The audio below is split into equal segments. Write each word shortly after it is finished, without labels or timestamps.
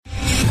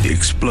The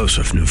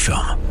explosive new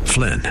film,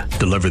 Flynn,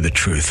 deliver the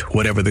truth,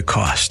 whatever the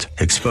cost,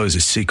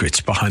 exposes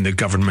secrets behind the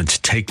government's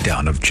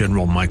takedown of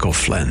General Michael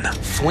Flynn.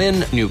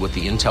 Flynn knew what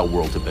the intel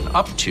world had been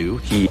up to.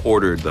 He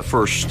ordered the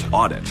first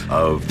audit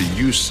of the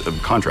use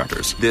of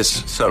contractors.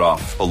 This set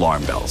off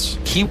alarm bells.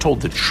 He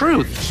told the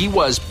truth. He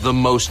was the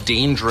most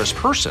dangerous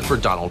person for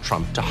Donald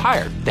Trump to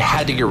hire. They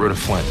had to get rid of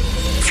Flynn.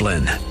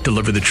 Flynn,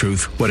 deliver the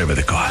truth, whatever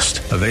the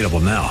cost. Available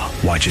now.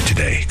 Watch it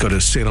today. Go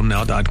to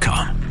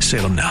salemnow.com.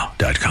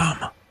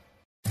 salemnow.com.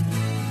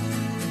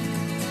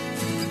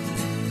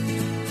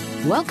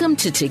 Welcome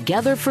to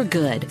Together for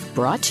Good,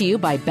 brought to you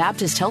by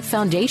Baptist Health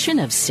Foundation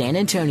of San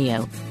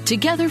Antonio.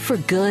 Together for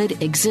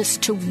Good exists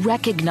to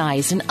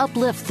recognize and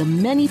uplift the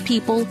many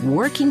people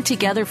working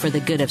together for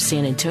the good of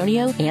San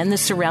Antonio and the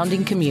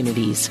surrounding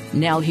communities.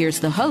 Now here's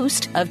the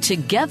host of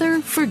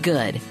Together for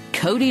Good,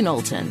 Cody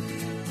Knowlton.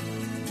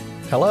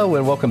 Hello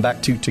and welcome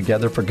back to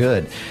Together for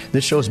Good.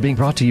 This show is being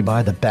brought to you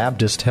by the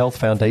Baptist Health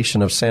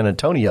Foundation of San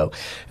Antonio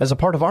as a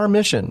part of our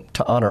mission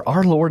to honor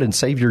our Lord and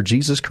Savior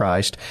Jesus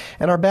Christ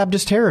and our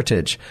Baptist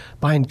heritage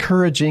by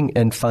encouraging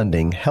and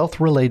funding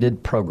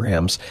health-related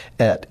programs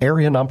at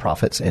area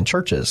nonprofits and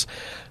churches.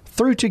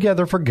 Through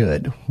Together for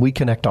Good, we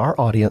connect our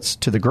audience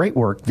to the great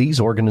work these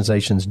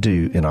organizations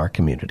do in our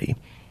community.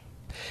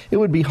 It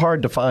would be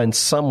hard to find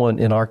someone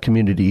in our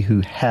community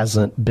who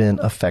hasn't been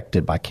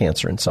affected by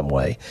cancer in some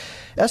way.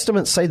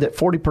 Estimates say that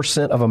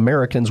 40% of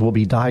Americans will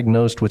be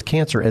diagnosed with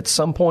cancer at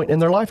some point in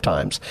their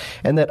lifetimes,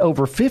 and that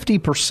over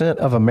 50%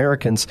 of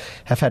Americans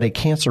have had a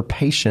cancer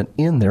patient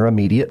in their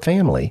immediate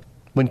family.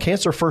 When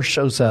cancer first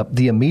shows up,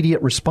 the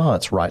immediate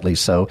response, rightly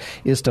so,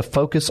 is to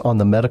focus on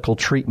the medical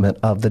treatment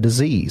of the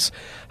disease.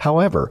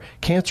 However,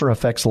 cancer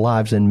affects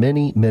lives in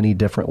many, many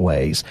different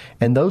ways,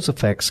 and those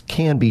effects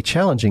can be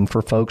challenging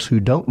for folks who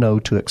don't know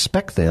to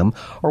expect them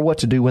or what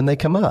to do when they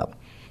come up.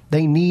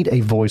 They need a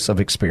voice of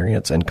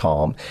experience and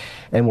calm,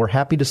 and we're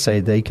happy to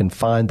say they can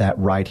find that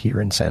right here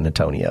in San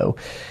Antonio.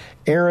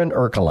 Erin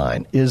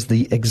Erkeline is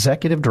the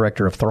Executive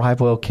Director of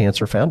ThriveWell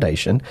Cancer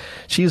Foundation.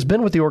 She has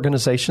been with the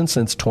organization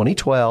since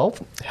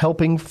 2012,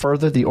 helping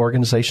further the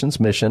organization's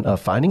mission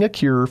of finding a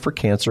cure for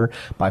cancer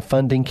by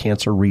funding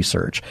cancer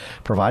research,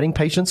 providing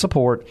patient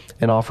support,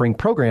 and offering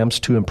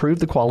programs to improve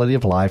the quality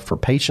of life for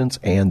patients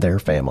and their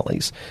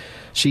families.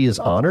 She is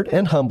honored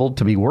and humbled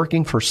to be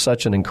working for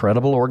such an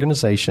incredible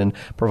organization,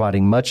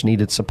 providing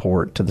much-needed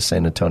support to the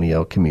San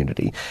Antonio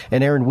community.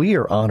 And, Erin, we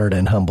are honored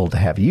and humbled to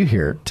have you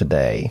here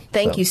today.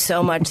 Thank you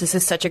so much. This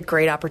is such a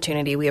great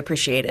opportunity. We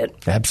appreciate it.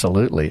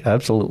 Absolutely.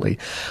 Absolutely.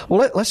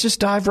 Well, let's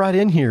just dive right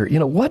in here.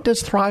 What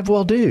does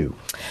ThriveWell do?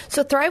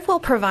 So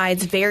ThriveWell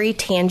provides very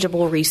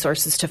tangible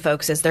resources to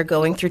folks as they're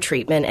going through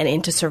treatment and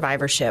into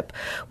survivorship.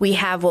 We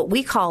have what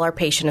we call our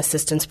patient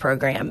assistance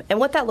program. And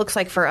what that looks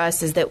like for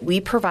us is that we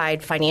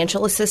provide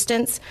financial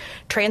assistance,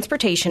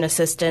 transportation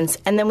assistance,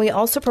 and then we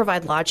also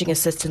provide lodging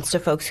assistance to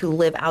folks who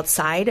live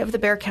outside of the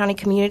Bexar County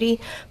community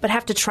but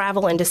have to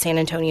travel into San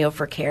Antonio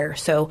for care.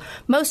 So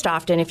most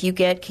often, if you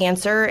get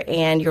cancer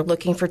and you're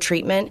looking for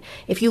treatment,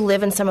 if you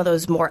live in some of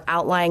those more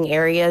outlying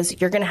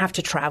areas, you're going to have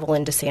to travel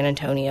into San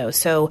Antonio.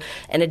 So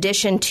in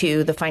addition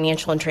to the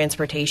financial and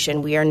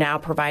transportation, we are now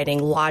providing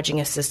lodging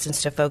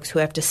assistance to folks who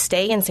have to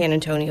stay in San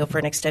Antonio for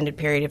an extended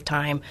period of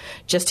time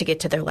just to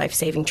get to their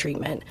life-saving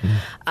treatment.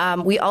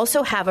 We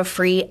also have a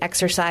free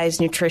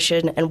exercise,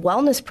 nutrition, and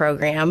wellness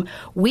program.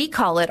 We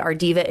call it our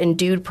Diva and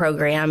Dude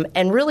program.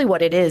 And really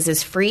what it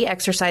is free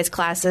exercise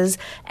classes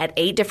at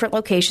 8 different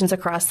locations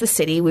across the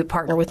city. We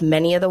partner with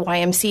many of the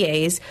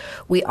YMCAs.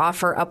 We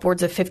offer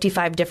upwards of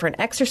 55 different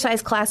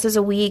exercise classes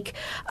a week,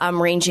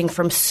 ranging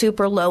from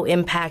super low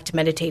impact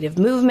meditative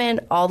movement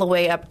all the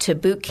way up to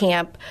boot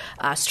camp,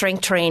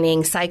 strength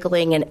training,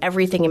 cycling, and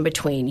everything in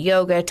between,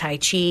 yoga, Tai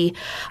Chi.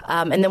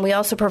 And then we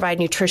also provide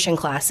nutrition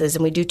classes,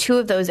 and we do 2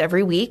 of those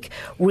every week,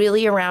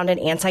 really around an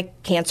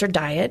anti-cancer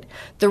diet.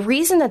 The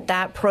reason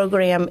that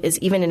program is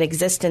even in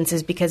existence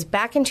is because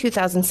back in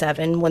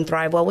 2007, when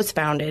ThriveWell was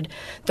founded,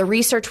 the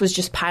research was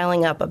just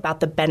piling up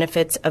about the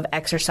benefits of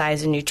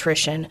exercise and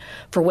nutrition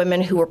for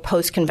women who were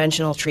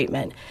post-conventional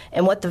treatment.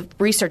 And what the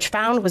research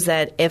found was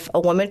that if a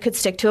woman could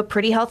stick to a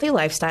pretty healthy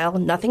lifestyle,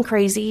 nothing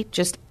crazy,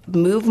 just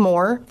move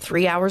more,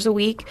 3 hours a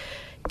week,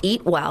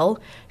 eat well,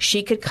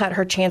 she could cut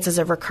her chances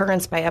of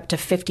recurrence by up to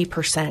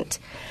 50%.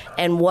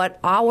 And what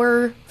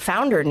our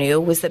founder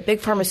knew was that big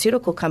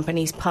pharmaceutical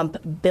companies pump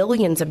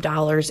billions of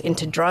dollars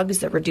into drugs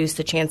that reduce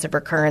the chance of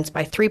recurrence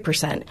by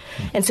 3%.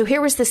 And so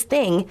here was this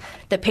thing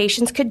that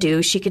patients could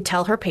do. She could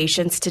tell her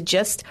patients to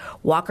just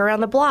walk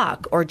around the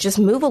block or just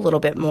move a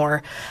little bit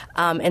more.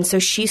 And so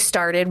she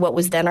started what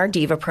was then our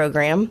Diva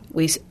program.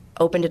 We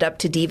opened it up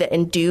to Diva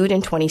and Dude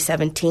in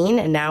 2017,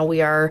 and now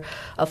we are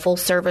a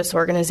full-service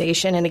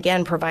organization, and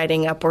again,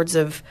 providing upwards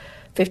of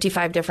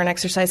 55 different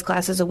exercise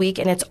classes a week,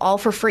 and it's all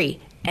for free.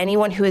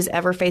 Anyone who has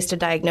ever faced a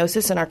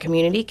diagnosis in our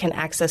community can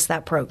access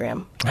that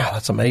program. Oh,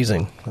 that's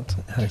amazing.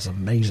 That is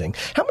amazing.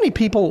 How many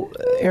people,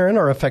 Erin,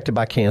 are affected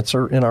by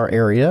cancer in our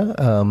area?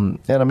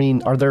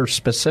 And are there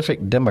specific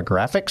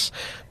demographics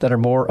that are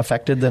more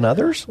affected than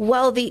others?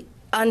 Well,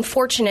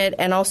 unfortunate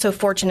and also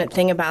fortunate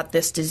thing about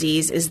this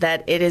disease is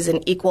that it is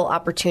an equal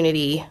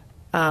opportunity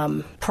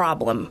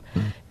problem.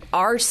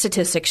 Our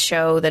statistics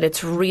show that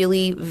it's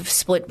really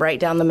split right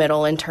down the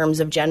middle in terms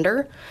of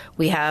gender.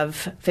 We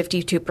have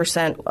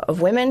 52%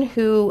 of women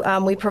who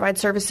we provide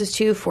services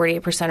to,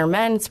 48% are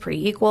men. It's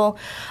pretty equal.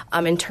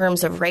 In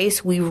terms of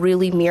race, we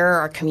really mirror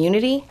our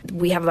community.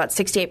 We have about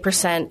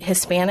 68%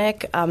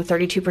 Hispanic,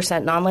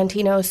 32%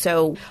 non-Latino.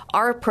 So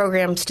our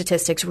program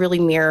statistics really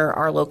mirror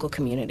our local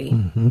community.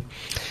 Mm-hmm.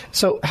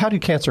 So how do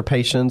cancer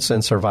patients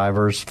and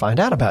survivors find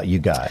out about you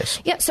guys?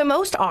 Yeah, so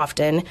most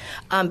often,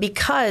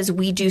 because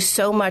we do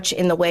so much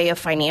in the way of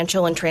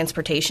financial and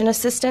transportation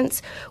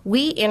assistance,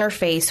 we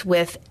interface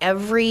with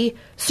every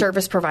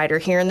service provider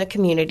here in the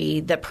community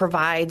that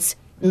provides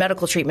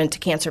medical treatment to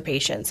cancer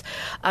patients.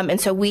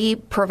 And so we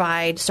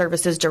provide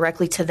services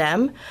directly to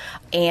them,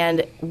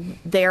 and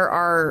there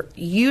are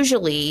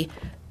usually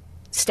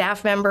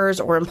staff members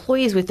or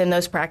employees within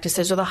those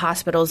practices or the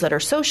hospitals that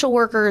are social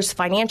workers,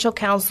 financial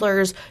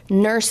counselors,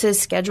 nurses,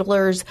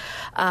 schedulers.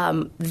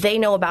 They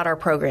know about our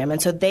program,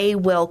 and so they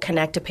will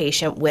connect a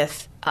patient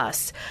with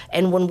us.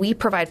 And when we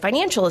provide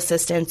financial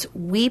assistance,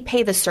 we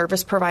pay the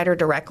service provider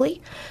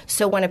directly.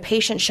 So when a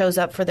patient shows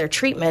up for their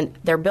treatment,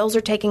 their bills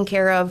are taken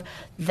care of.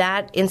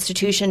 That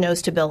institution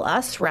knows to bill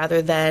us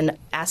rather than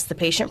ask the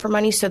patient for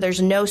money. So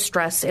there's no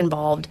stress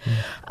involved.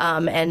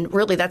 And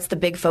really, that's the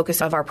big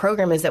focus of our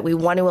program, is that we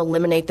want to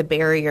eliminate the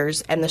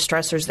barriers and the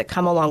stressors that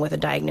come along with a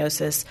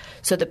diagnosis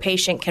so the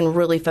patient can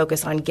really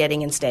focus on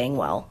getting and staying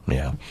well.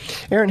 Yeah.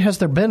 Erin, has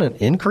there been an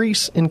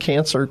increase in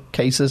cancer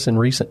cases in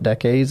recent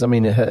decades? I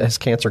mean, has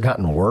cancer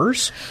gotten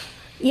worse?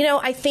 You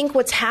know, I think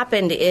what's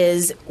happened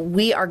is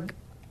we are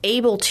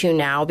able to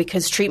now,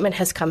 because treatment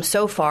has come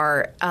so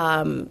far,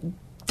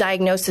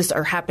 diagnoses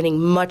are happening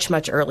much,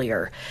 much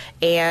earlier.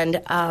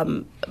 And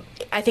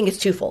I think it's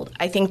twofold.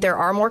 I think there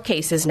are more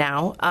cases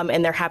now,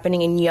 and they're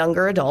happening in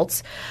younger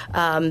adults.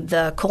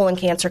 The Colon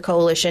Cancer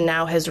Coalition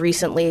now has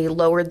recently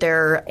lowered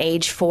their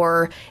age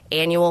for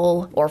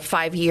annual or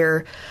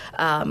 5-year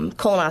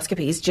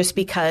colonoscopies, just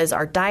because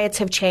our diets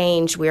have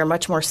changed. We are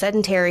much more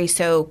sedentary,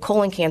 so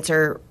colon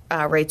cancer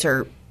rates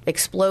are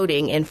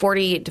exploding in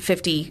 40 to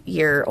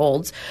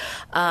 50-year-olds.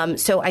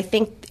 So I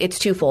think it's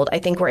twofold. I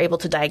think we're able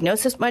to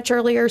diagnose this much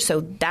earlier,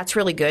 so that's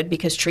really good,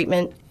 because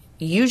treatment,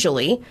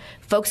 usually,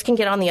 folks can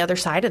get on the other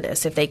side of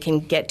this if they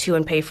can get to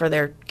and pay for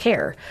their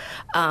care.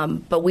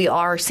 But we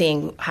are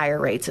seeing higher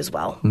rates as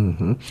well.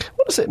 Mm-hmm.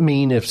 What does it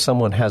mean if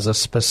someone has a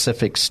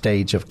specific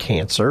stage of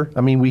cancer?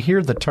 I mean, we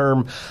hear the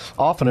term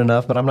often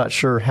enough, but I'm not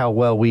sure how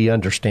well we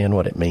understand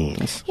what it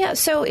means. Yeah,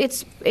 so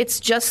it's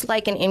just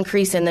like an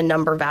increase in the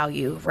number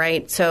value,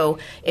 right? So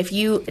if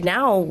you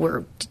now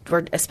we're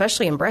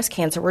especially in breast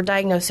cancer, we're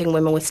diagnosing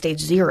women with stage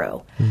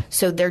 0.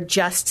 So they're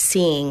just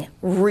seeing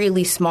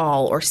really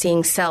small or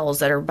seeing cells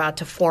that are about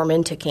to form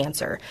into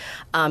cancer.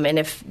 And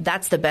if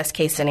that's the best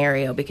case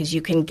scenario, because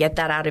you can get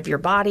that out of your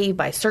body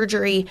by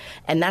surgery,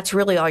 and that's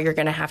really all you're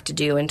going to have to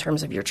do in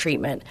terms of your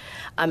treatment.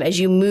 As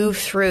you move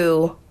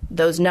through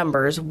those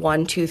numbers,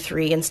 1, 2,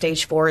 3, and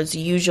stage 4 is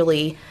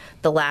usually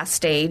the last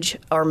stage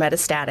or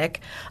metastatic.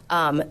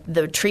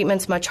 The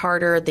treatment's much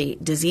harder, the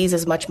disease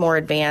is much more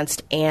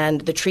advanced, and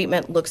the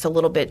treatment looks a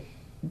little bit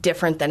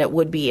different than it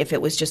would be if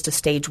it was just a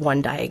stage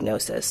 1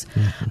 diagnosis.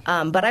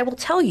 Mm-hmm. But I will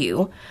tell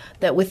you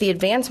that with the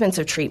advancements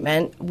of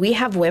treatment, we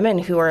have women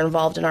who are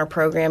involved in our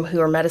program who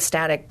are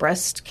metastatic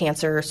breast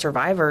cancer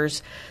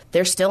survivors.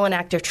 They're still in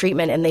active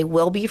treatment, and they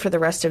will be for the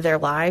rest of their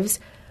lives.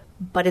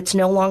 But it's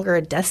no longer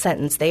a death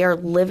sentence. They are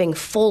living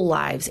full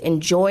lives,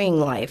 enjoying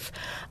life,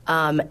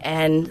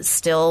 and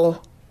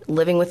still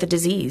living with the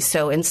disease.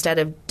 So instead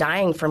of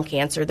dying from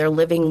cancer, they're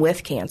living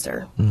with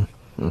cancer.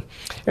 Mm-hmm.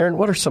 Erin,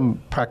 what are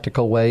some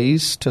practical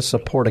ways to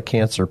support a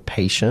cancer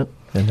patient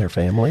and their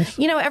families?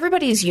 You know,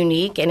 everybody's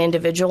unique and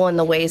individual in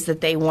the ways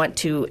that they want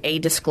to,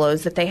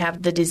 disclose that they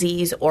have the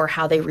disease or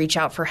how they reach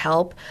out for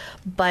help.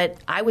 But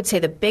I would say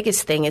the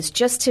biggest thing is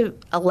just to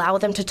allow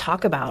them to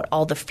talk about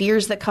all the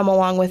fears that come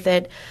along with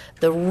it,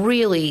 the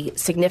really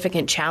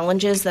significant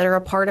challenges that are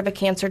a part of a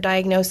cancer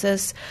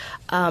diagnosis.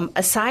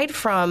 Aside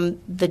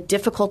from the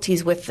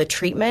difficulties with the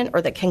treatment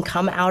or that can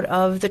come out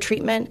of the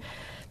treatment,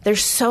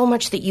 there's so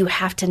much that you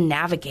have to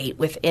navigate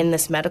within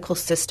this medical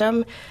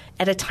system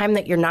at a time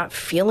that you're not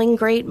feeling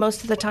great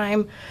most of the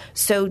time.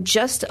 So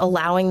just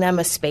allowing them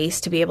a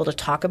space to be able to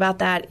talk about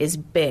that is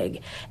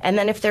big. And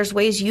then if there's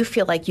ways you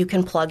feel like you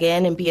can plug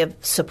in and be of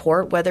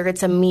support, whether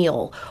it's a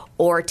meal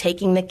or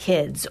taking the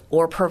kids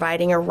or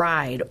providing a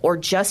ride or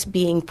just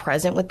being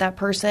present with that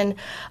person,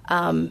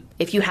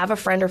 if you have a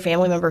friend or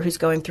family member who's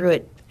going through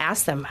it,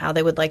 ask them how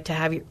they would like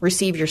to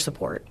receive your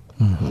support.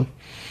 Mm-hmm.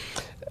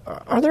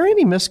 Are there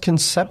any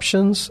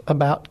misconceptions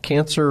about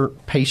cancer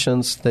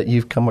patients that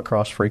you've come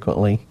across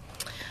frequently?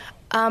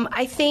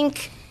 I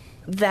think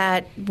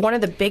that one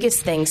of the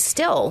biggest things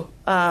still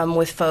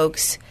with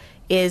folks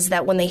is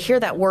that when they hear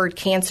that word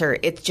cancer,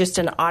 it's just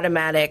an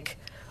automatic,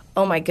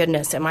 oh my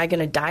goodness, am I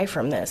going to die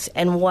from this?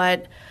 And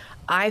what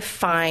I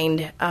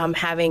find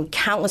having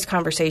countless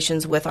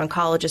conversations with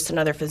oncologists and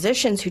other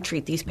physicians who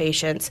treat these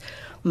patients,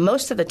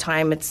 Most of the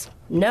time it's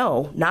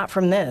no, not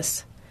from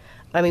this.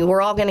 I mean,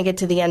 we're all going to get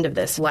to the end of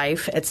this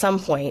life at some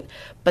point,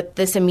 but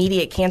this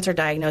immediate cancer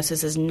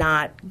diagnosis is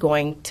not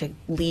going to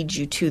lead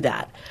you to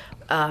that.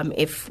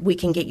 If we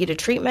can get you to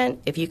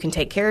treatment, if you can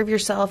take care of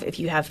yourself, if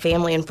you have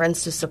family and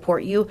friends to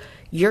support you,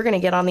 you're going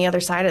to get on the other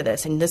side of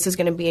this, and this is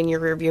going to be in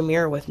your rearview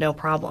mirror with no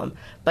problem.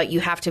 But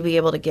you have to be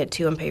able to get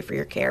to and pay for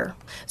your care.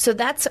 So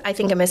that's, I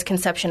think, a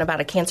misconception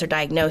about a cancer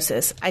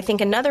diagnosis. I think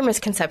another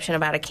misconception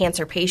about a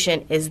cancer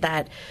patient is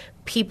that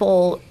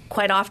people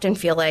quite often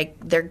feel like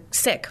they're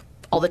sick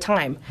all the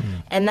time.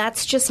 And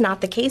that's just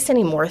not the case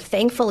anymore.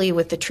 Thankfully,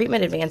 with the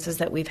treatment advances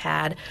that we've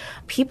had,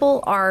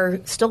 people are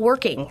still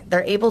working.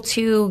 They're able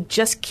to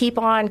just keep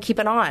on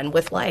keeping on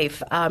with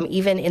life,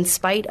 even in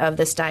spite of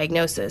this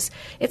diagnosis.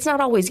 It's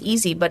not always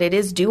easy, but it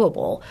is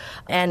doable.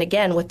 And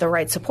again, with the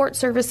right support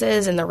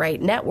services and the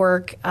right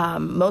network,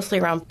 mostly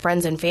around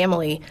friends and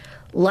family,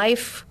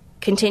 life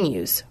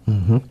continues.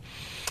 Mm-hmm.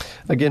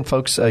 Again,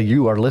 folks,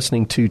 you are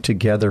listening to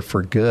Together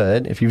for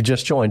Good. If you've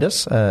just joined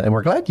us, and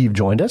we're glad you've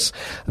joined us,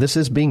 this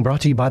is being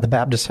brought to you by the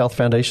Baptist Health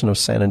Foundation of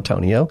San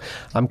Antonio.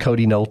 I'm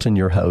Cody Knowlton,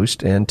 your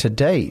host, and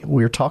today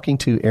we're talking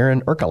to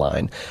Erin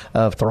Erkeline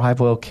of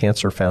ThriveWell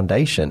Cancer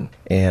Foundation,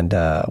 and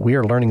we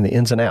are learning the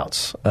ins and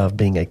outs of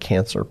being a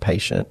cancer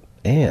patient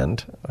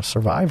and a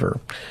survivor.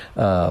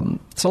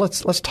 So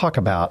let's talk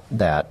about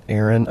that,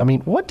 Erin. I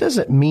mean, what does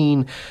it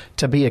mean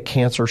to be a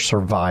cancer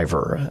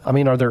survivor? I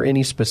mean, are there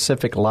any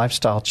specific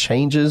lifestyle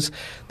changes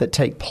that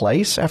take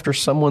place after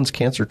someone's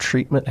cancer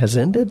treatment has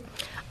ended?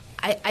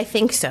 I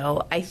think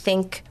so. I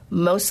think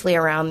mostly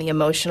around the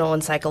emotional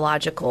and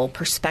psychological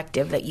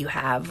perspective that you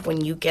have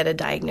when you get a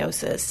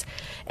diagnosis.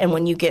 And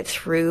when you get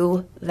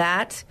through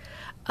that,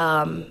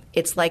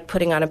 it's like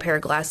putting on a pair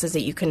of glasses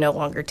that you can no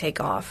longer take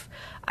off.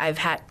 I've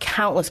had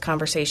countless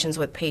conversations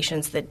with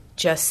patients that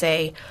just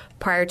say,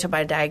 prior to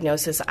my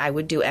diagnosis, I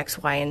would do X,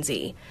 Y, and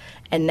Z.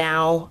 And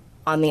now,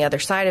 on the other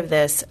side of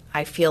this,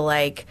 I feel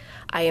like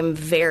I am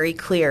very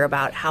clear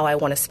about how I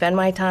want to spend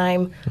my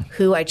time,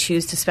 who I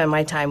choose to spend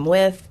my time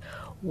with,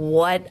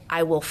 what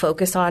I will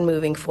focus on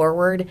moving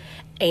forward.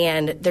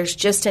 And there's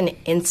just an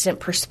instant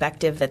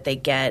perspective that they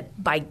get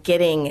by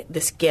getting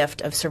this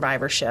gift of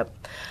survivorship,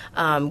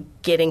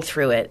 getting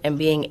through it and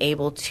being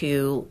able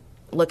to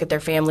look at their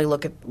family,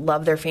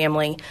 love their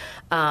family,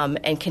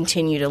 and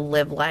continue to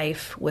live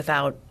life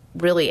without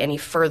really any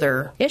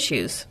further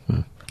issues.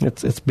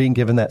 It's being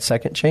given that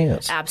second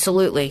chance.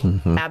 Absolutely.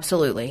 Mm-hmm.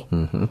 Absolutely.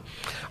 Mm-hmm.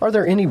 Are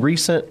there any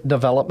recent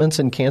developments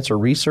in cancer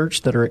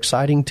research that are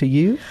exciting to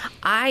you?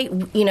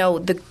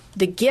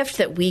 The gift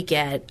that we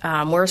get,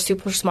 we're a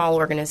super small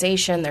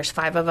organization. There's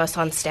 5 of us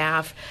on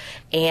staff.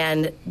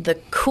 And the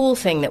cool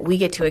thing that we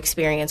get to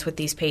experience with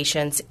these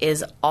patients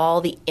is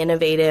all the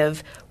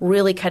innovative,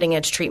 really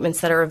cutting-edge treatments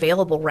that are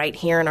available right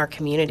here in our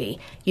community.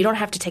 You don't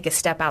have to take a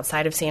step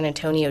outside of San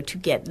Antonio to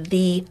get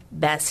the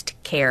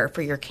best care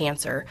for your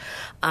cancer.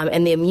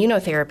 And the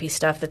immunotherapy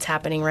stuff that's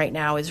happening right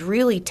now is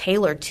really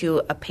tailored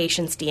to a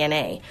patient's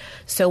DNA.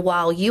 So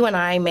while you and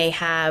I may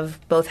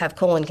both have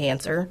colon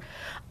cancer,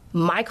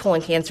 my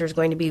colon cancer is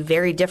going to be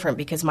very different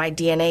because my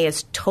DNA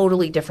is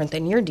totally different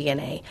than your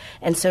DNA.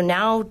 And so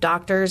now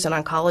doctors and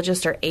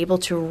oncologists are able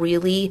to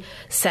really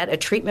set a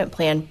treatment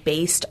plan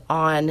based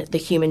on the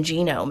human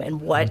genome and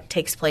what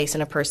takes place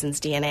in a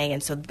person's DNA.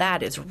 And so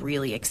that is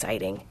really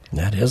exciting.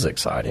 That is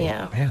exciting.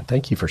 Yeah. Man,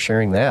 thank you for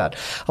sharing that.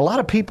 A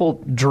lot of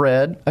people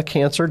dread a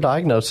cancer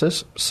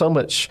diagnosis so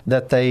much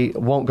that they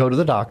won't go to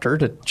the doctor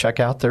to check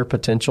out their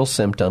potential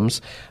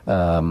symptoms.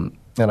 And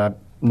I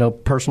no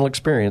personal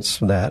experience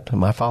that.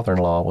 My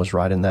father-in-law was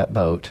right in that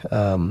boat.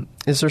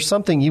 Is there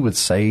something you would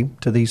say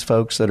to these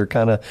folks that are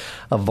kind of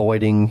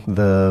avoiding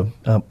the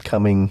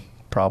upcoming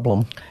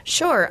problem?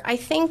 Sure. I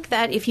think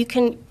that if you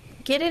can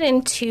get it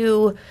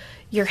into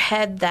your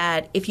head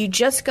that if you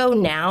just go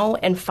now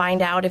and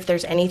find out if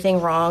there's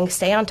anything wrong,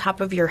 stay on top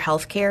of your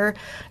health care,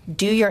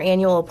 do your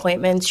annual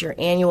appointments, your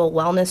annual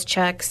wellness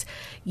checks,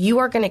 you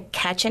are going to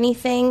catch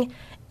anything.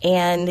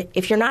 And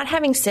if you're not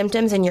having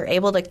symptoms and you're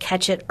able to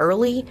catch it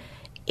early,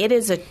 it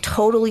is a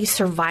totally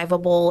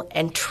survivable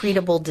and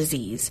treatable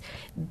disease.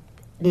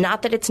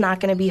 Not that it's not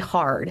going to be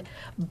hard,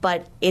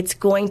 but it's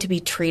going to be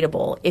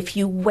treatable. If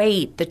you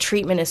wait, the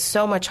treatment is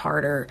so much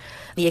harder.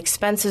 The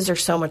expenses are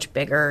so much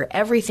bigger.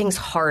 Everything's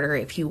harder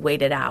if you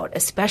wait it out,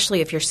 especially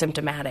if you're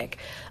symptomatic.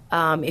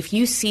 If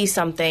you see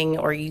something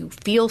or you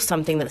feel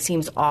something that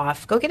seems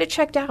off, go get it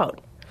checked out.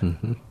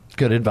 Mm-hmm.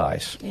 Good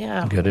advice.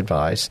 Yeah. Good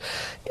advice.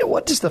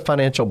 What does the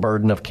financial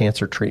burden of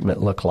cancer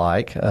treatment look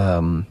like?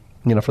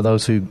 For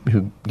those who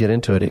get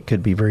into it, it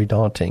could be very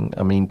daunting.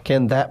 I mean,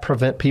 can that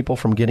prevent people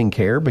from getting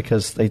care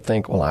because they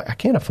think, well, I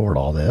can't afford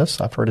all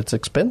this. I've heard it's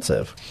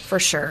expensive. For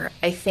sure.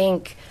 I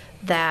think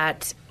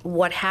that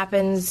what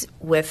happens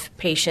with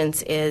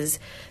patients is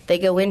they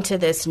go into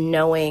this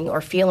knowing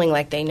or feeling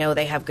like they know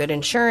they have good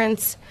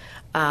insurance,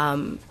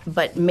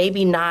 but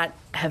maybe not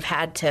have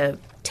had to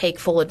take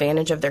full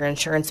advantage of their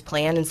insurance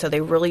plan, and so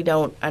they really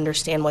don't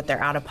understand what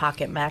their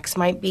out-of-pocket max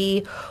might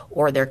be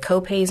or their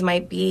copays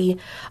might be.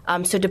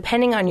 So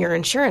depending on your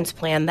insurance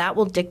plan, that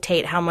will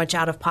dictate how much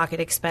out-of-pocket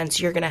expense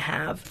you're going to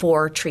have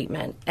for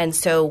treatment. And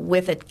so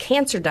with a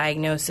cancer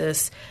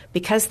diagnosis,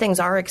 because things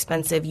are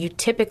expensive, you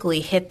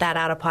typically hit that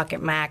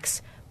out-of-pocket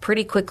max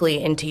pretty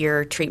quickly into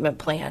your treatment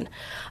plan.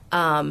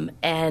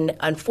 And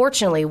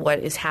unfortunately, what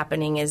is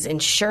happening is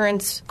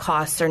insurance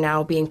costs are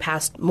now being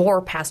passed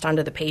on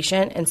to the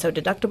patient. And so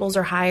deductibles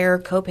are higher,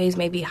 copays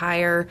may be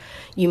higher.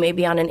 You may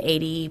be on an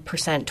 80%,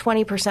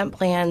 20%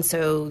 plan,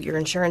 so your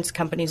insurance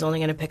company is only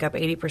going to pick up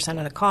 80%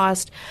 of the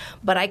cost.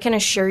 But I can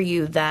assure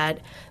you that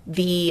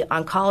the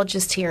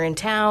oncologist here in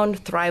town,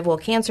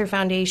 ThriveWell Cancer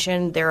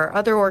Foundation, there are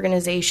other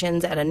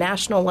organizations at a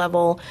national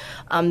level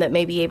that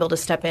may be able to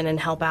step in and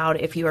help out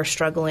if you are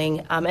struggling.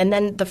 And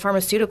then the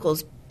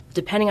pharmaceuticals,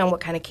 depending on what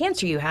kind of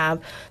cancer you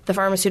have, the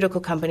pharmaceutical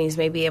companies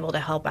may be able to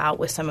help out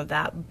with some of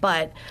that.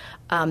 But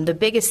the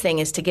biggest thing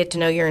is to get to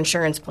know your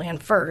insurance plan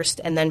first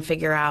and then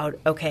figure out,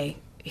 okay,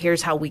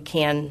 here's how we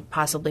can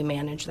possibly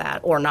manage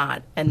that or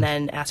not, and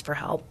then ask for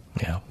help.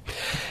 Yeah.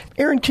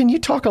 Erin, can you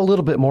talk a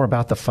little bit more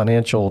about the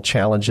financial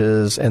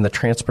challenges and the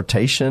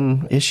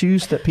transportation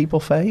issues that people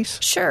face?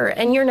 Sure.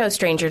 And you're no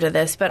stranger to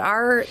this, but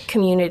our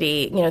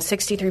community,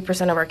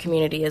 63% of our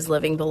community is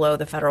living below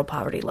the federal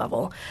poverty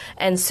level.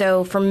 And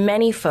so for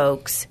many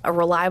folks, a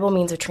reliable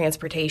means of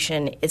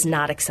transportation is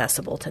not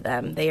accessible to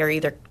them. They are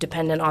either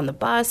dependent on the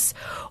bus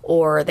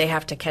or they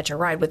have to catch a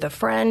ride with a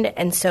friend.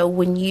 And so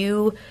when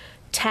you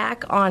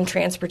tack on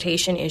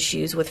transportation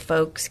issues with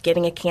folks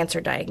getting a cancer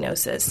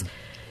diagnosis,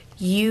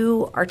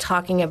 you are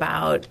talking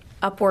about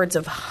upwards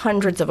of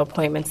hundreds of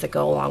appointments that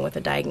go along with a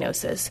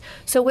diagnosis.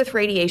 So with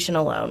radiation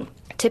alone,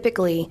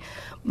 typically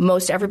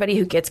most everybody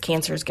who gets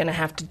cancer is going to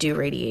have to do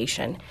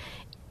radiation.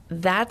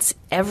 That's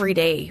every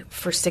day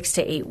for 6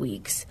 to 8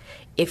 weeks.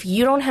 If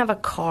you don't have a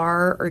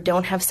car or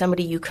don't have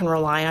somebody you can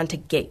rely on to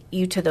get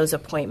you to those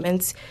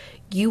appointments,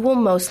 you will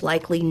most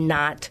likely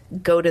not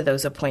go to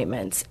those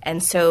appointments.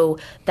 And so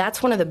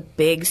that's one of the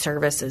big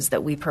services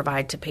that we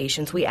provide to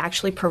patients. We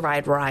actually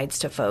provide rides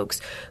to folks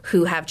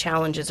who have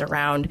challenges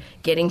around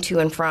getting to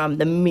and from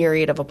the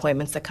myriad of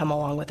appointments that come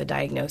along with a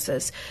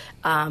diagnosis.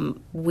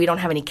 We don't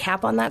have any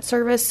cap on that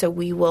service, so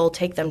we will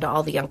take them to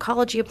all the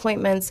oncology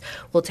appointments.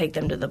 We'll take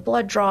them to the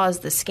blood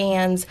draws, the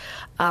scans.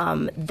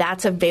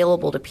 That's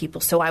available to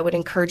people. So I would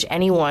encourage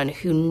anyone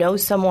who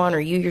knows someone or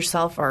you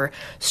yourself are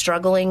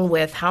struggling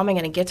with how am I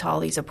going to get to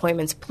all these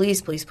appointments,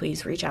 please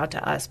reach out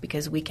to us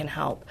because we can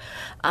help.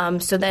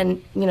 So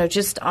then,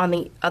 just on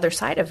the other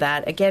side of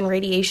that, again,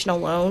 radiation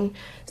alone,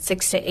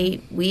 6 to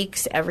 8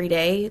 weeks every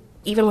day,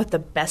 even with the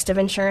best of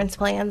insurance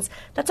plans,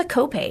 that's a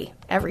copay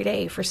every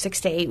day for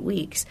 6 to 8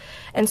 weeks.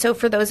 And so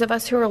for those of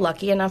us who are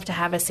lucky enough to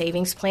have a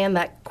savings plan,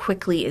 that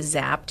quickly is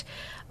zapped.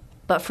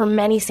 But for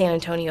many San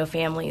Antonio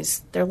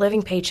families, they're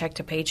living paycheck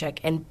to paycheck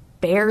and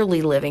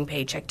barely living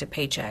paycheck to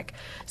paycheck.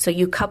 So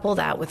you couple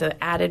that with an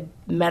added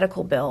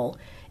medical bill,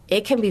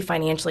 it can be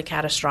financially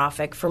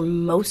catastrophic for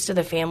most of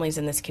the families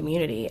in this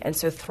community. And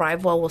so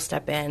ThriveWell will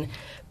step in,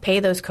 pay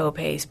those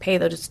copays, pay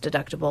those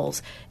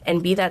deductibles,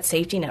 and be that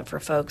safety net for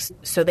folks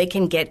so they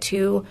can get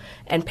to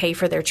and pay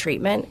for their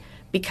treatment.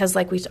 Because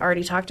like we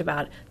already talked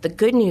about, the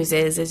good news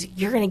is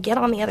you're going to get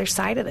on the other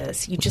side of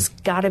this. You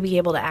just got to be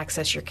able to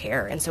access your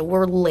care. And so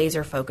we're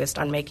laser focused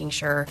on making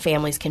sure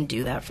families can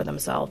do that for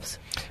themselves.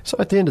 So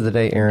at the end of the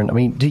day,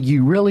 Erin, do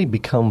you really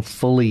become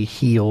fully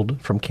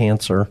healed from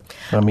cancer?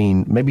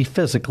 Maybe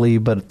physically,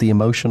 but the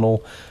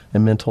emotional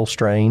and mental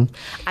strain?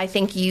 I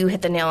think you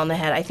hit the nail on the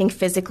head. I think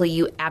physically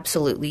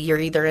you're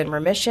either in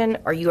remission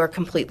or you are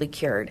completely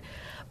cured.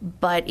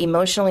 But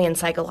emotionally and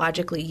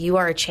psychologically, you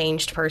are a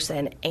changed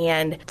person.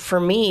 And for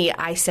me,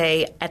 I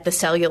say at the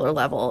cellular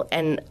level,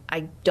 and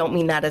I don't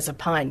mean that as a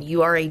pun,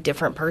 you are a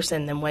different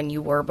person than when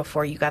you were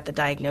before you got the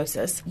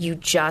diagnosis. You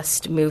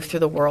just move through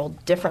the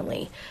world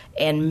differently.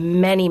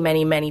 And many,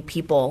 many, many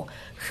people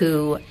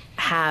who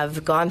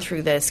have gone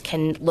through this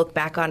can look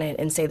back on it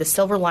and say the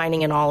silver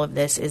lining in all of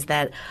this is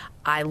that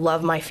I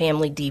love my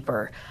family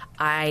deeper.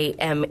 I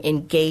am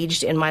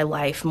engaged in my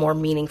life more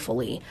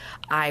meaningfully.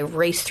 I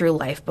raced through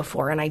life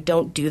before, and I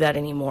don't do that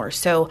anymore.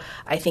 So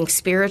I think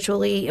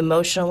spiritually,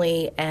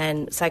 emotionally,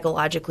 and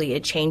psychologically,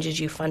 it changes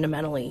you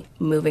fundamentally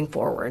moving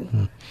forward.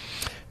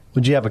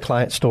 Would you have a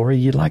client story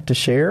you'd like to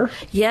share?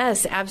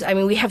 Yes,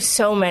 absolutely. We have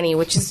so many,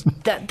 which is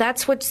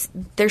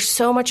there's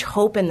so much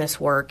hope in this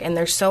work, and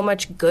there's so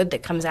much good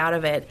that comes out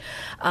of it.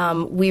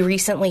 We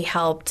recently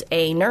helped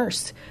a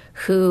nurse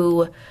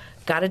who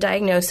got a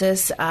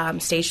diagnosis,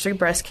 stage 3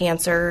 breast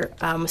cancer,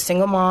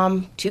 single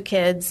mom, 2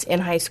 kids in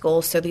high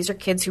school. So these are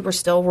kids who were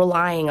still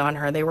relying on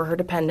her. They were her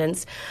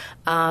dependents.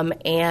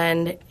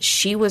 And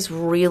she was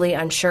really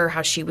unsure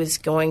how she was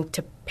going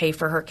to pay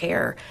for her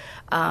care.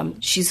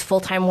 She's a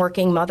full-time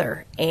working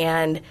mother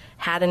and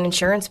had an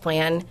insurance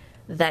plan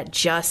that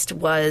just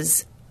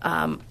was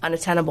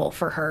unattainable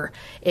for her.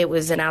 It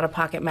was an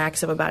out-of-pocket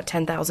max of about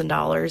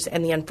 $10,000.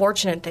 And the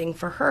unfortunate thing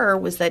for her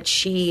was that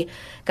she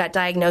got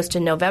diagnosed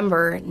in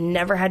November,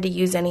 never had to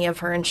use any of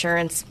her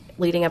insurance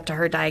leading up to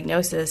her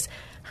diagnosis.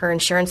 Her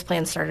insurance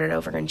plan started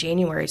over in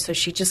January, so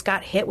she just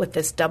got hit with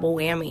this double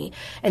whammy.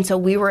 And so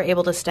we were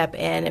able to step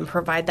in and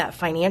provide that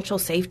financial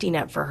safety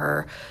net for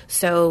her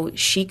so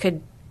she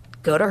could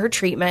go to her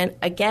treatment.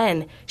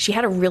 Again, she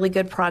had a really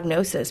good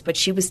prognosis, but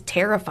she was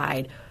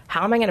terrified.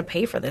 How am I going to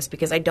pay for this?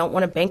 Because I don't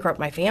want to bankrupt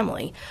my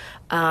family.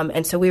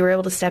 And so we were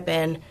able to step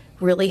in,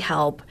 really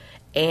help.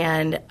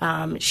 And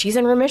she's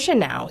in remission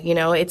now. You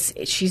know,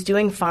 she's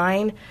doing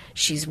fine.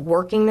 She's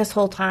working this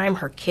whole time.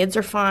 Her kids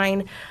are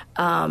fine.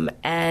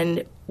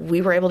 And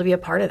we were able to be a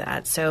part of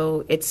that.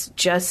 So it's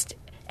just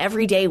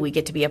every day we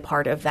get to be a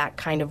part of that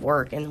kind of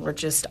work. And we're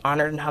just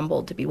honored and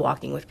humbled to be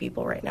walking with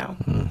people right now.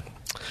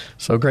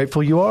 So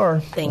grateful you are.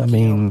 Thank you. I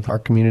mean, our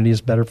community is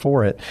better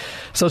for it.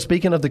 So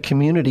speaking of the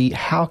community,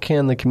 how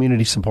can the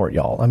community support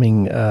y'all? I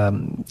mean,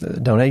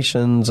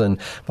 donations and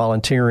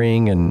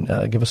volunteering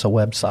and give us a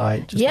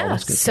website. Just all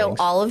those good things.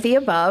 All of the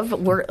above.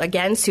 We're,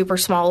 again, super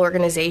small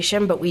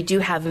organization, but we do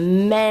have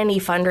many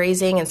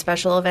fundraising and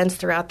special events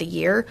throughout the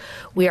year.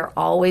 We are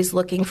always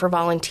looking for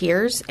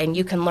volunteers, and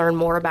you can learn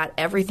more about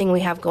everything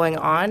we have going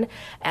on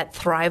at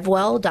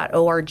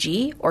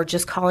ThriveWell.org or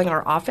just calling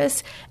our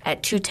office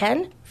at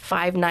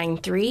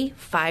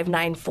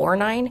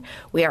 210-593-5949.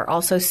 We are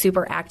also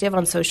super active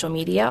on social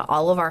media.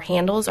 All of our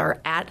handles are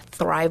at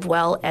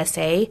ThriveWell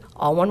SA,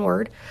 all one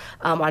word,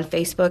 on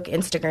Facebook,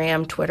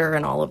 Instagram, Twitter,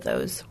 and all of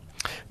those.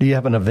 Do you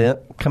have an event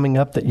coming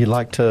up that you'd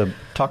like to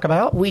talk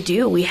about? We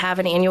do. We have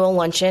an annual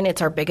luncheon.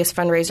 It's our biggest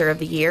fundraiser of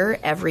the year.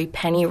 Every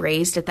penny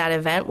raised at that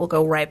event will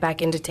go right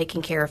back into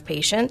taking care of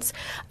patients.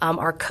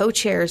 Our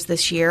co-chairs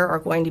this year are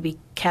going to be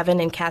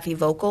Kevin and Kathy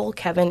Vogel.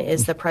 Kevin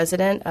is the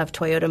president of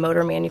Toyota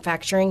Motor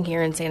Manufacturing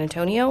here in San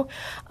Antonio.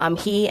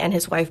 He and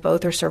his wife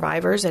both are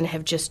survivors and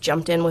have just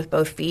jumped in with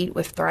both feet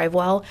with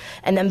ThriveWell.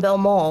 And then Bill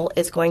Moll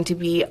is going to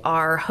be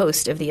our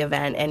host of the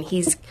event. And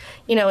he's,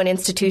 an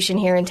institution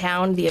here in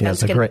town. The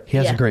event's He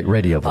has a great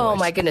radio voice. Oh,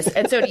 my goodness.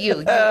 And so do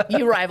you.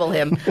 You rival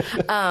him.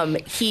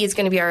 He is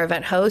going to be our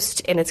event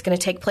host, and it's going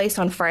to take place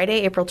on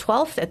Friday, April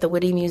 12th at the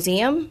Whitty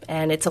Museum.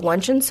 And it's a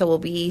luncheon, so we'll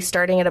be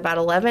starting at about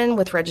 11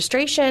 with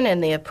registration,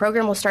 and the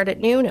program will start at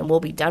noon, and we'll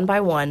be done by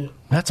 1.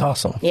 That's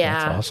awesome.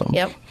 Yeah. That's awesome.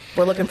 Yep.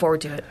 We're looking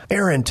forward to it.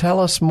 Erin, tell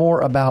us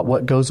more about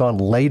what goes on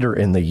later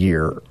in the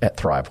year at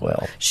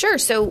ThriveWell. Sure.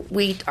 So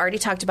we already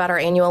talked about our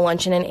annual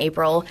luncheon in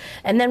April,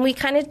 and then we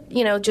kind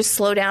of, just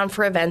slow down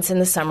for events in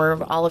the summer.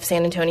 All of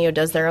San Antonio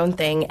does their own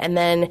thing. And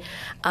then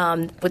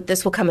but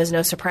this will come as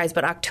no surprise,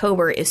 but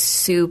October is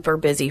super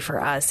busy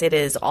for us. It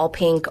is all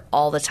pink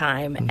all the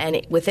time. Mm-hmm.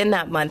 And within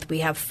that month, we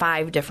have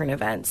 5 different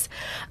events.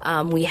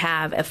 We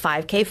have a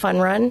 5K fun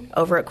run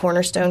over at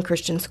Cornerstone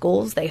Christian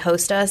Schools. They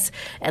host us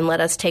and let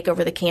us take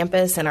over the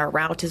campus, and our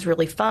route is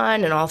really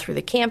fun and all through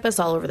the campus,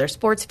 all over their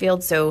sports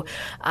field. So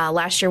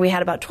last year we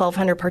had about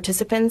 1,200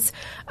 participants.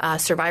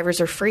 Survivors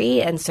are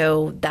free, and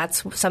so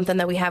that's something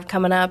that we have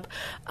coming up.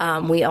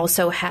 We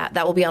also have,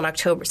 that will be on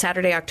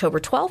Saturday, October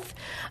 12th.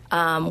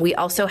 We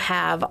also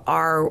have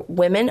our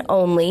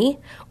women-only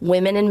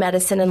Women in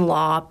Medicine and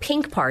Law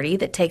Pink Party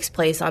that takes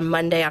place on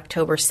Monday,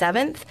 October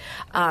 7th.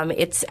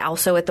 It's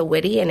also at the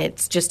Whitty, and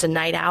it's just a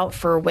night out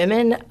for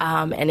women,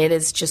 and it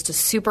is just a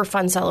super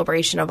fun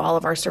celebration of all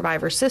of our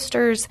survivor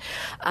sisters,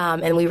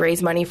 and we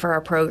raise money for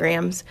our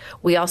programs.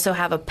 We also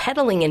have a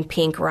Pedaling in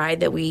Pink ride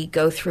that we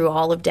go through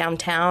all of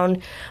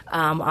downtown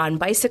on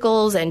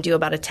bicycles and do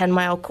about a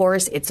 10-mile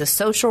course. It's a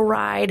social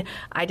ride.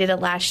 I did it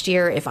last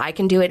year. If I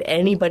can do it,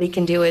 anybody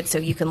can do it, so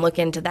you can look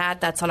into that.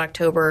 That's on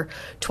October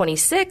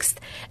 26th.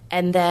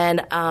 And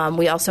then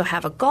we also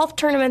have a golf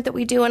tournament that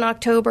we do in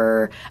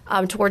October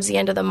towards the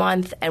end of the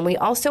month. And we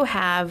also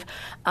have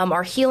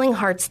our Healing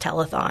Hearts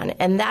Telethon.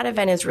 And that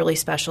event is really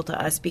special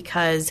to us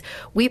because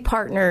we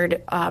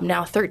partnered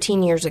now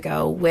 13 years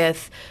ago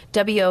with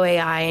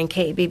WOAI and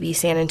KBB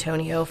San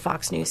Antonio,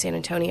 Fox News San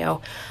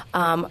Antonio.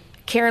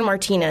 Karen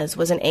Martinez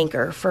was an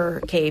anchor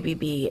for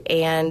KABB,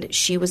 and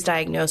she was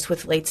diagnosed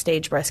with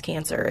late-stage breast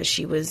cancer as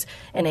she was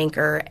an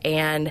anchor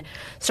and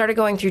started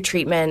going through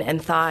treatment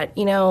and thought,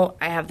 I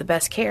have the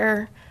best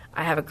care.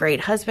 I have a great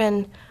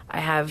husband.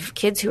 I have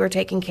kids who are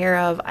taken care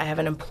of. I have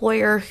an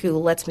employer who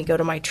lets me go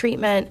to my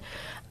treatment,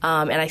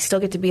 and I still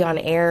get to be on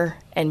air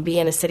and be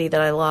in a city that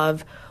I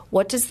love.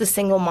 What does the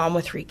single mom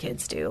with 3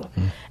 kids do?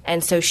 Mm.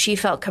 And so she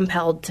felt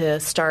compelled to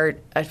start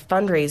a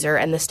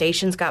fundraiser, and the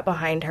stations got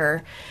behind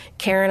her.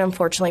 Karen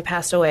unfortunately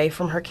passed away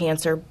from her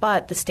cancer,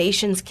 but the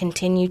stations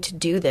continue to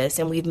do this,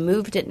 and we've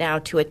moved it now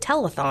to a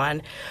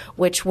telethon,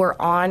 which we're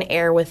on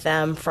air with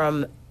them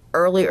from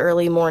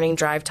early morning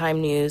drive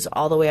time news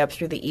all the way up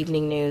through the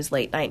evening news,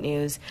 late night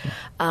news.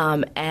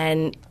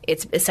 And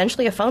it's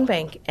essentially a phone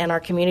bank. And our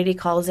community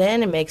calls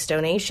in and makes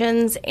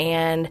donations.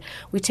 And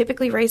we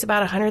typically raise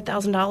about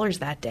 $100,000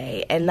 that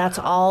day. And that's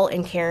all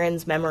in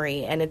Karen's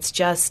memory. And it's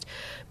just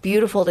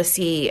beautiful to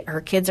see.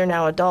 Her kids are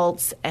now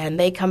adults, and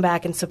they come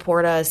back and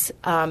support us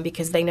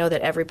because they know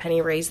that every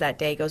penny raised that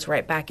day goes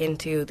right back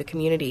into the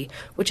community,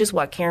 which is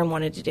what Karen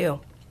wanted to do.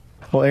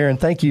 Well, Aaron,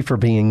 thank you for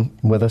being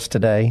with us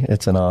today.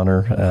 It's an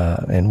honor,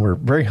 and we're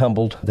very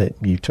humbled that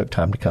you took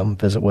time to come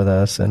visit with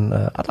us. And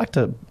I'd like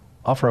to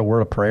offer a word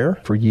of prayer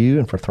for you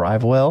and for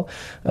ThriveWell,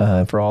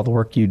 and for all the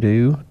work you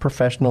do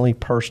professionally,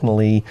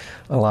 personally,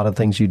 a lot of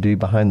things you do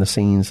behind the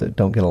scenes that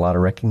don't get a lot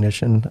of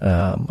recognition.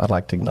 I'd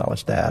like to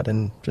acknowledge that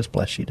and just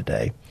bless you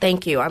today.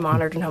 Thank you. I'm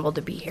honored and humbled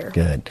to be here.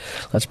 Good.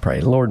 Let's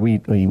pray. Lord, we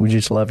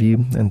just love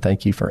you, and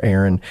thank you for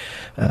Aaron.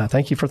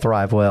 Thank you for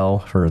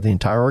ThriveWell, for the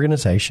entire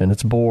organization,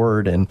 its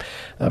board, and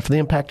for the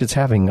impact it's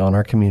having on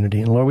our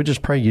community. And Lord, we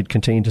just pray you'd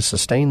continue to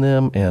sustain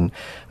them and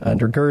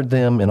undergird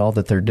them in all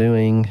that they're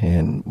doing.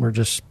 And we're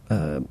just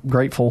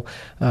grateful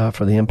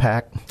for the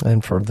impact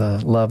and for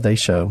the love they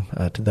show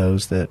to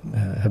those that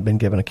have been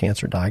given a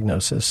cancer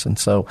diagnosis. And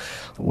so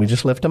we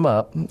just lift them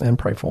up and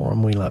pray for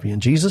them. We love you. In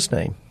Jesus'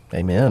 name,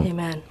 amen.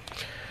 Amen.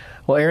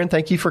 Well, Aaron,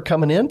 thank you for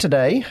coming in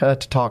today to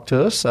talk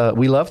to us.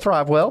 We love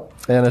ThriveWell,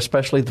 and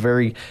especially the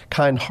very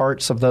kind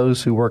hearts of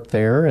those who work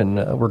there.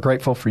 And we're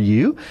grateful for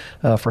you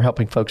for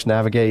helping folks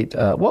navigate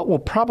what will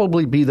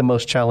probably be the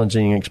most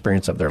challenging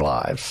experience of their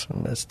lives.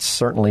 And it's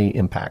certainly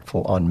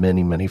impactful on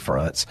many, many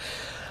fronts.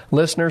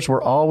 Listeners,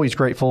 we're always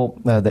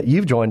grateful that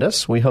you've joined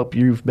us. We hope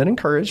you've been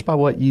encouraged by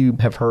what you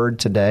have heard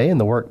today and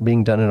the work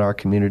being done in our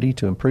community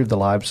to improve the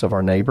lives of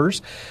our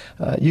neighbors.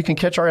 You can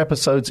catch our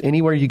episodes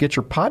anywhere you get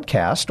your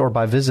podcast or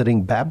by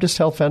visiting Baptist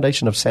Health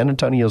Foundation of San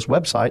Antonio's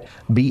website,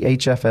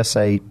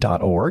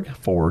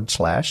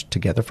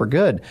 bhfsa.org/Together for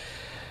Good.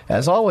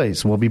 As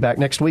always, we'll be back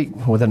next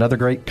week with another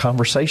great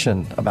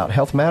conversation about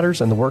health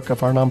matters and the work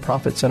of our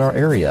nonprofits in our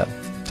area.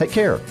 Take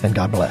care, and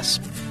God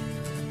bless.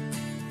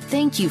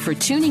 Thank you for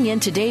tuning in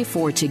today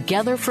for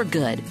Together for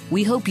Good.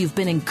 We hope you've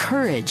been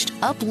encouraged,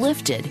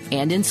 uplifted,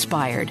 and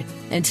inspired.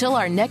 Until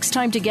our next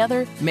time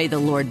together, may the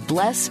Lord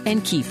bless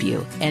and keep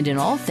you. And in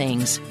all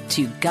things,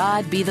 to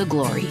God be the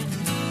glory.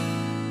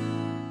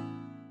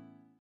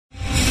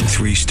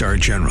 3-star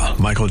General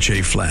Michael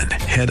J. Flynn,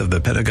 head of the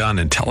Pentagon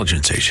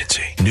Intelligence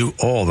Agency, knew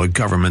all the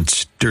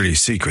government's dirty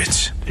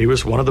secrets. He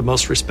was one of the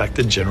most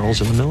respected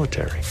generals in the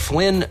military.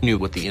 Flynn knew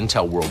what the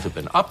intel world had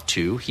been up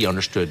to. He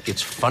understood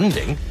its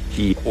funding.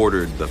 He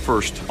ordered the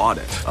first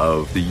audit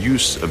of the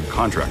use of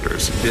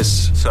contractors.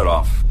 This set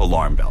off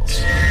alarm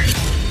bells.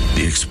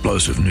 The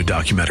explosive new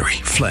documentary,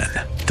 Flynn,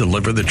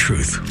 Deliver the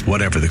Truth,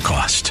 Whatever the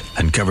Cost,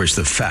 uncovers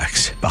the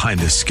facts behind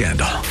this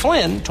scandal.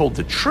 Flynn told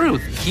the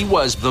truth. He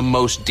was the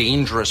most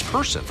dangerous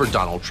person for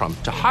Donald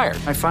Trump to hire.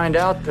 I find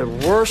out the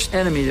worst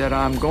enemy that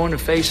I'm going to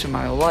face in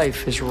my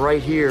life is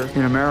right here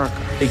in America.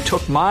 They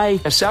took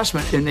my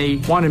assessment and they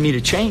wanted me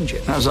to change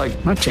it. And I was like,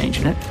 I'm not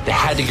changing it. They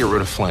had to get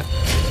rid of Flynn.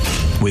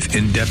 With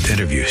in-depth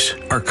interviews,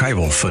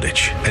 archival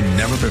footage, and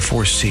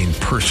never-before-seen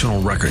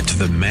personal records of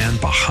the man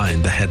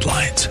behind the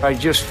headlines. I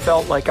just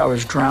felt like I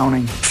was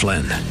drowning.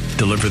 Flynn,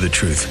 Deliver the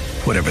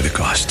Truth, Whatever the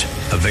Cost.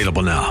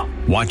 Available now.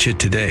 Watch it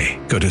today.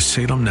 Go to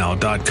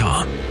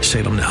salemnow.com.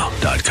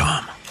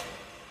 salemnow.com.